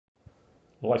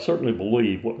Well, I certainly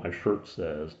believe what my shirt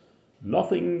says.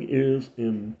 Nothing is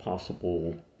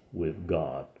impossible with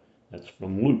God. That's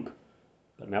from Luke.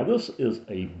 But now, this is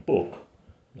a book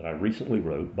that I recently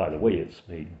wrote. By the way, it's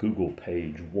made Google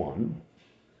page one.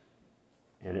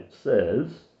 And it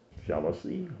says,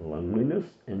 jealousy, loneliness,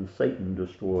 and Satan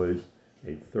destroys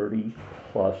a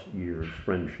 30-plus years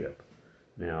friendship.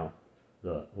 Now,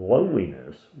 the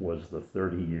loneliness was the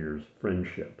 30 years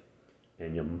friendship.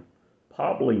 And you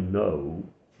probably know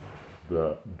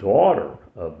the daughter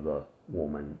of the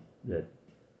woman that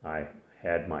I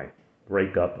had my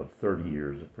breakup of 30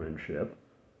 years of friendship.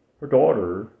 Her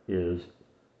daughter is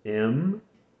MTG,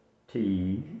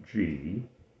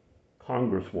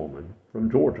 Congresswoman from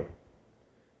Georgia.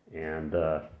 And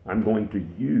I'm going to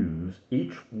use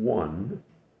each one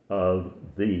of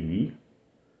the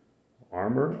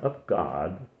armor of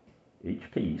God, each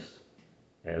piece,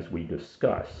 as we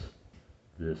discuss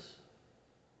this